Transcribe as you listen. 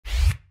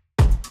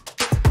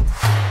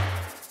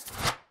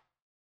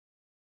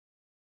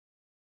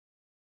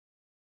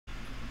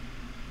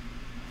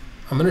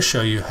I'm going to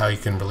show you how you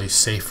can release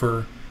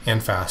safer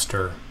and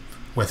faster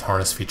with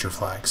Harness feature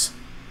flags.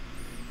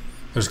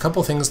 There's a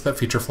couple things that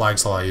feature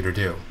flags allow you to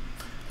do.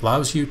 It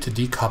allows you to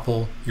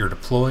decouple your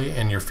deploy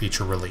and your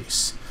feature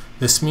release.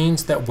 This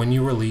means that when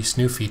you release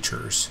new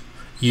features,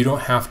 you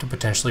don't have to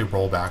potentially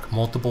roll back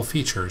multiple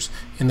features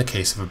in the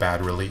case of a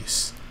bad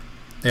release.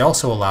 They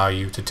also allow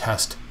you to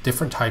test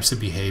different types of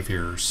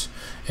behaviors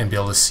and be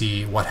able to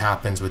see what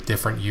happens with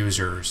different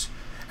users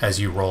as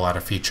you roll out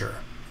a feature.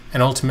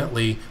 And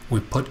ultimately,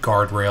 we put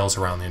guardrails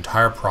around the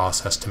entire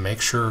process to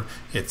make sure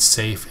it's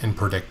safe and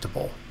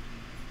predictable.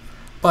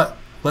 But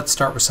let's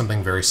start with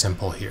something very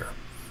simple here.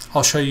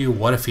 I'll show you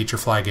what a feature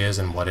flag is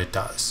and what it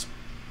does.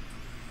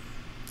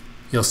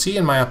 You'll see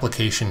in my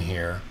application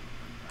here,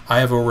 I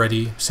have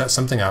already set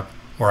something up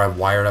where I've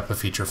wired up a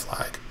feature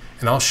flag.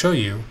 And I'll show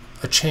you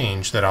a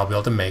change that I'll be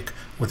able to make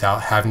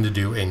without having to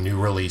do a new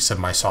release of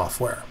my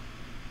software.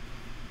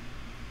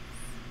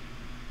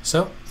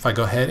 So if I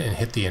go ahead and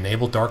hit the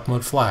Enable Dark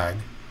Mode flag,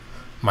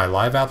 my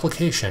live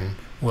application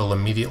will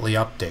immediately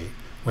update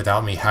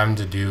without me having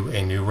to do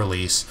a new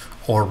release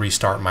or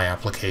restart my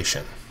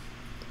application.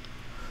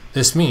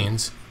 This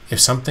means if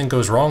something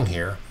goes wrong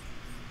here,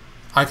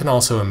 I can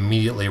also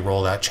immediately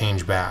roll that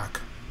change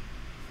back.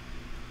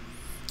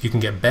 You can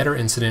get better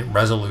incident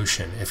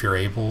resolution if you're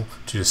able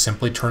to just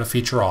simply turn a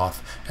feature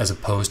off as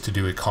opposed to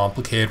do a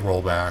complicated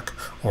rollback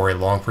or a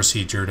long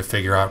procedure to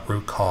figure out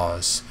root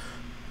cause.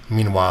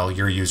 Meanwhile,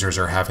 your users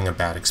are having a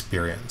bad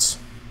experience.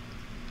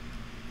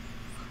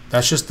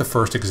 That's just the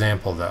first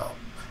example though.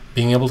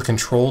 Being able to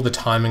control the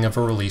timing of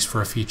a release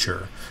for a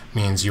feature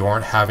means you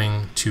aren't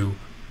having to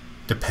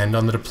depend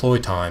on the deploy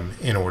time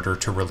in order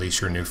to release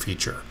your new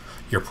feature.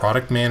 Your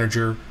product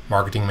manager,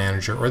 marketing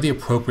manager, or the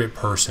appropriate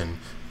person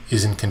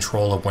is in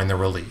control of when the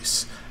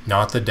release,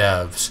 not the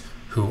devs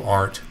who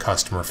aren't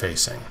customer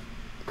facing.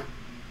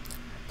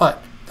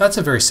 But that's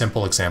a very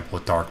simple example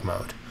with dark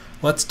mode.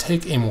 Let's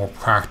take a more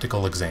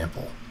practical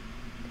example.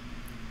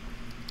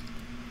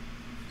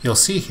 You'll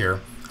see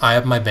here I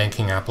have my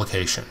banking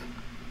application.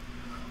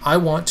 I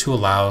want to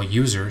allow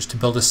users to be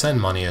able to send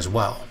money as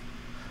well.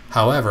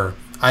 However,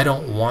 I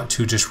don't want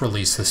to just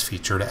release this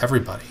feature to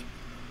everybody.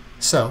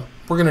 So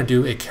we're going to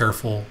do a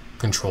careful,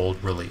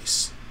 controlled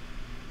release.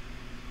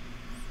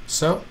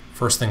 So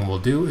first thing we'll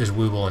do is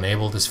we will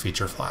enable this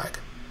feature flag.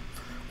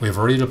 We've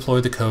already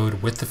deployed the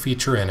code with the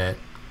feature in it.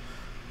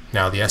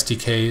 Now the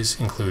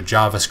SDKs include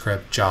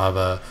JavaScript,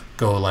 Java,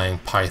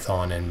 Golang,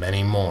 Python, and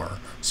many more.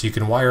 So you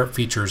can wire up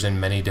features in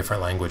many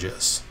different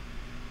languages.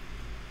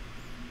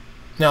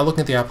 Now looking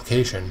at the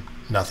application,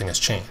 nothing has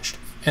changed.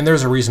 And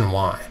there's a reason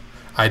why.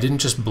 I didn't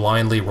just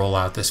blindly roll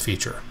out this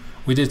feature.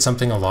 We did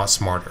something a lot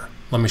smarter.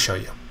 Let me show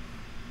you.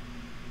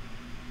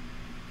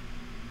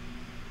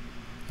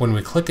 When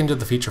we click into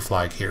the feature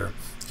flag here,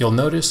 you'll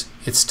notice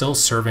it's still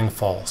serving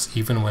false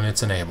even when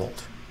it's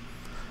enabled.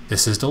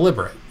 This is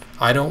deliberate.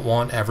 I don't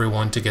want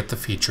everyone to get the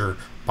feature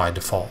by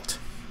default.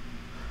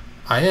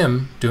 I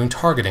am doing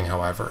targeting,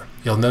 however.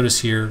 You'll notice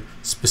here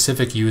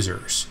specific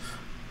users.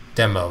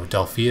 Demo,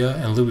 Delphia,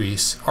 and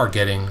Luis are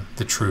getting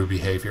the true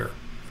behavior.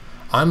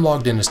 I'm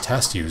logged in as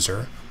test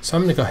user, so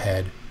I'm going to go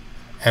ahead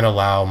and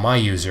allow my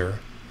user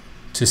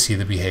to see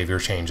the behavior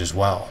change as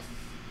well.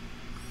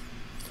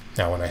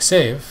 Now when I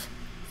save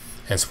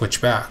and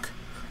switch back,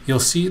 you'll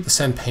see the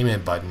send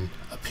payment button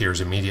appears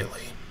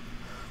immediately.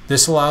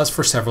 This allows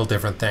for several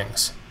different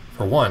things.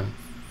 For one,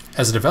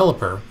 as a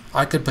developer,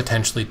 I could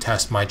potentially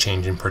test my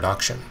change in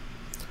production.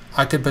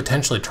 I could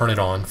potentially turn it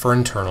on for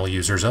internal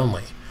users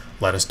only,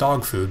 let us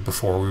dog food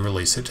before we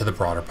release it to the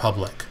broader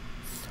public.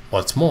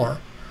 What's more,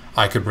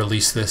 I could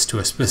release this to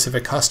a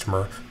specific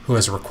customer who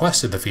has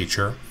requested the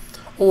feature,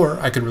 or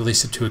I could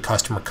release it to a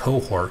customer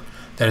cohort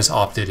that has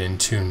opted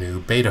into new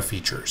beta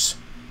features.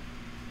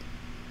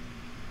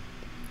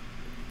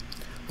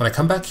 When I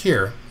come back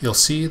here, you'll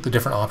see the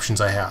different options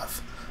I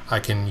have. I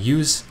can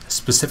use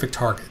specific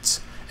targets,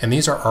 and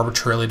these are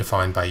arbitrarily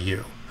defined by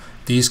you.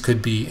 These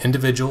could be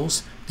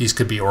individuals, these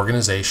could be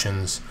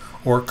organizations,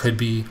 or it could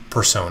be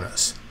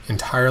personas.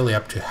 Entirely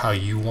up to how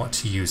you want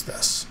to use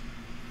this.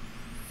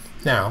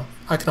 Now,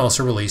 I can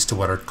also release to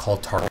what are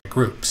called target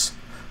groups.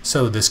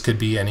 So this could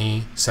be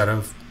any set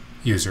of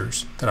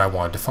users that I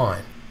want to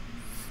define.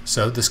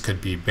 So this could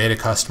be beta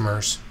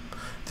customers,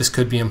 this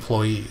could be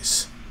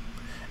employees,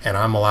 and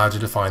I'm allowed to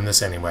define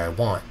this any way I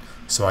want.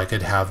 So I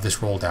could have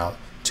this rolled out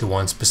to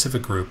one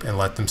specific group and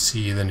let them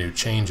see the new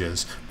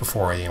changes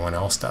before anyone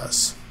else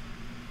does.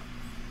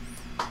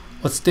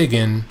 Let's dig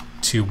in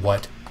to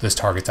what those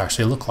targets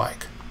actually look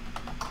like.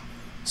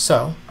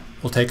 So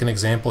we'll take an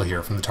example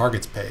here from the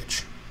targets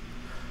page.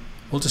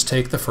 We'll just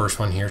take the first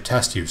one here,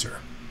 test user.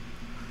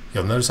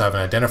 You'll notice I have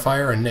an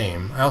identifier and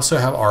name. I also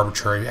have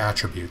arbitrary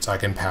attributes I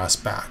can pass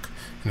back,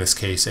 in this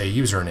case a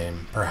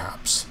username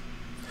perhaps.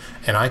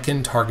 And I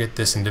can target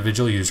this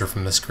individual user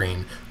from the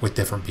screen with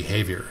different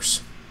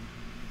behaviors.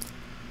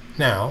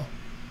 Now,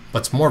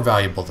 what's more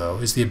valuable though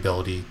is the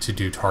ability to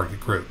do target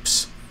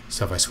groups.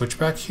 So if I switch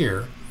back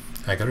here,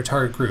 I go to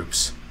target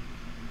groups,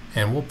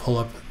 and we'll pull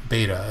up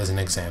beta as an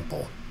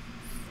example.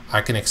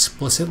 I can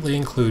explicitly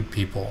include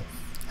people,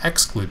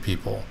 exclude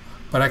people,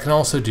 but I can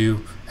also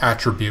do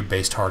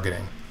attribute-based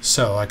targeting.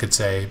 So I could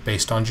say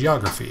based on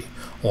geography,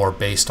 or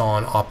based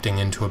on opting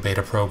into a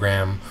beta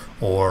program,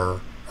 or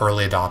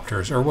early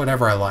adopters, or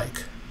whatever I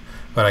like.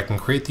 But I can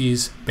create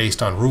these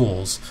based on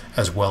rules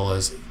as well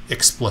as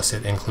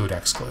explicit include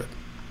exclude.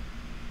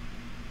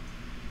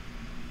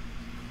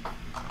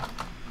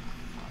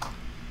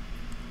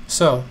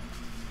 So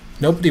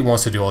nobody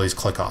wants to do all these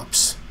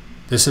ClickOps.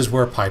 This is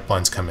where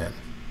pipelines come in.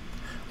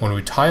 When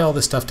we tie all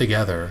this stuff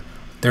together,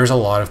 there's a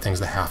lot of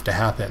things that have to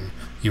happen.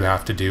 You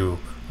have to do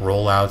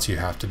rollouts, you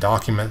have to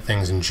document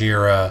things in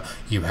Jira,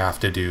 you have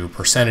to do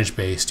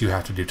percentage-based, you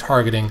have to do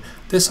targeting.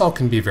 This all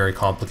can be very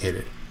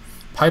complicated.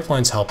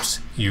 Pipelines helps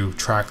you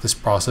track this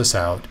process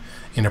out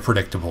in a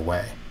predictable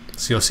way.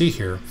 So you'll see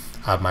here,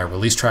 I have my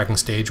release tracking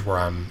stage where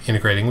I'm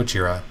integrating with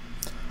Jira.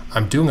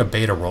 I'm doing a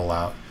beta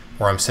rollout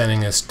where I'm sending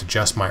this to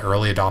just my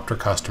early adopter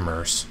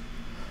customers.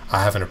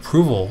 I have an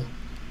approval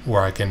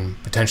where I can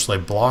potentially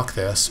block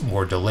this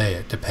or delay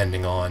it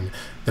depending on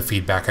the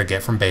feedback I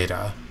get from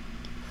beta.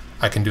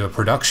 I can do a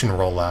production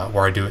rollout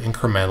where I do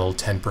incremental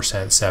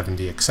 10%,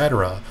 70,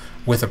 etc.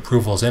 with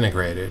approvals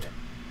integrated.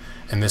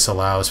 And this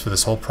allows for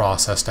this whole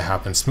process to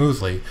happen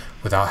smoothly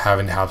without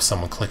having to have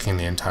someone clicking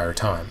the entire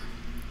time.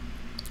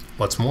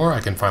 What's more, I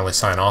can finally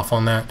sign off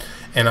on that,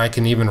 and I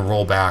can even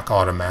roll back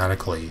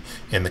automatically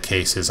in the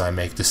cases I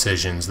make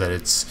decisions that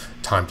it's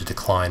time to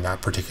decline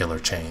that particular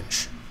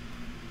change.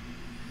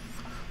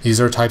 These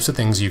are types of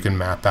things you can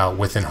map out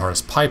within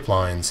Harness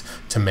pipelines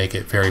to make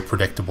it very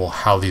predictable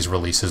how these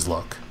releases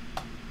look.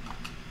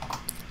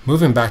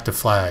 Moving back to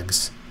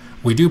flags,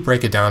 we do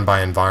break it down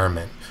by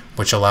environment,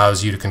 which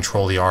allows you to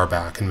control the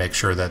RBAC and make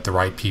sure that the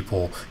right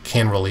people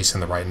can release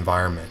in the right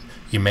environment.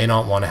 You may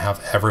not want to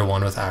have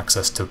everyone with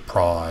access to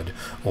prod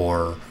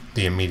or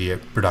the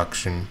immediate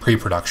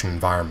pre-production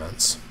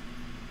environments.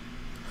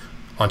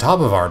 On top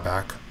of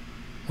RBAC,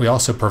 we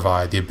also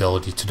provide the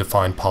ability to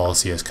define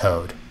policy as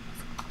code.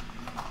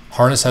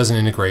 Harness has an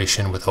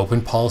integration with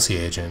Open Policy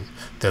Agent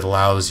that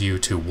allows you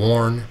to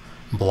warn,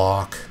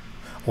 block,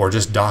 or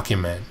just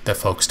document that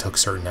folks took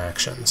certain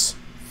actions.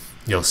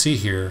 You'll see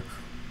here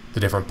the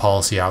different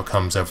policy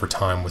outcomes over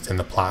time within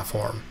the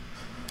platform.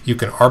 You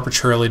can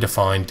arbitrarily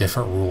define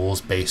different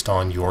rules based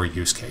on your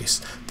use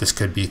case. This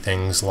could be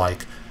things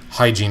like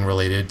hygiene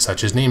related,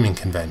 such as naming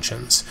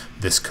conventions.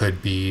 This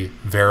could be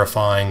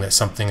verifying that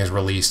something is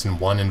released in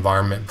one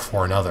environment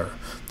before another.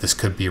 This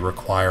could be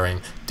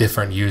requiring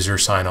different user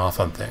sign off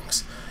on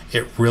things.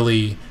 It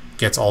really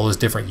gets all those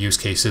different use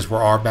cases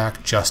where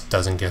RBAC just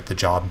doesn't get the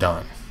job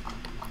done.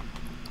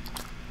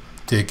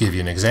 To give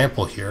you an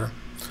example here,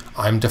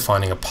 I'm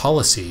defining a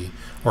policy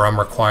where I'm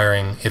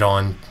requiring it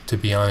to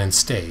be on in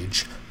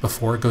stage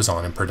before it goes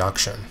on in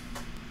production.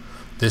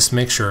 This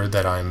makes sure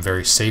that I'm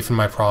very safe in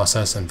my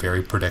process and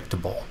very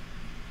predictable.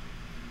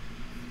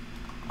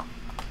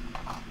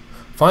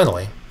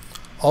 Finally,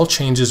 all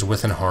changes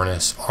within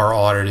Harness are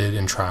audited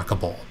and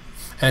trackable.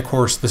 And of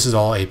course, this is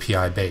all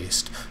API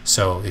based.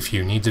 So if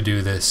you need to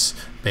do this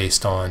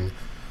based on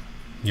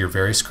your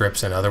various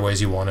scripts and other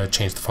ways you want to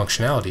change the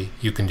functionality,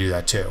 you can do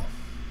that too.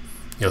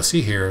 You'll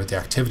see here the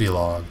activity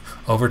log.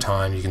 Over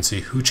time, you can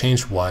see who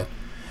changed what,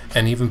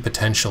 and even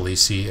potentially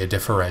see a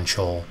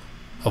differential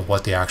of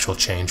what the actual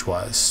change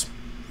was.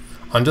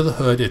 Under the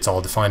hood, it's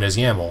all defined as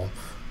YAML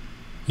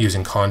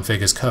using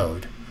config as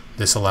code.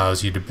 This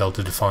allows you to be able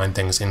to define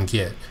things in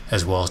Git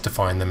as well as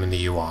define them in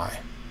the UI.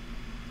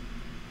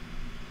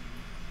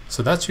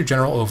 So that's your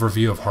general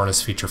overview of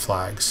Harness feature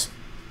flags.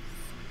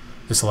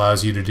 This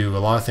allows you to do a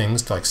lot of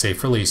things like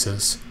safe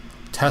releases,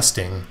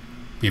 testing,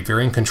 be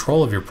very in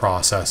control of your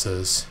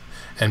processes,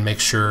 and make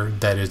sure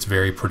that it's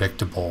very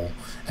predictable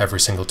every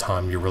single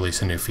time you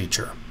release a new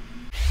feature.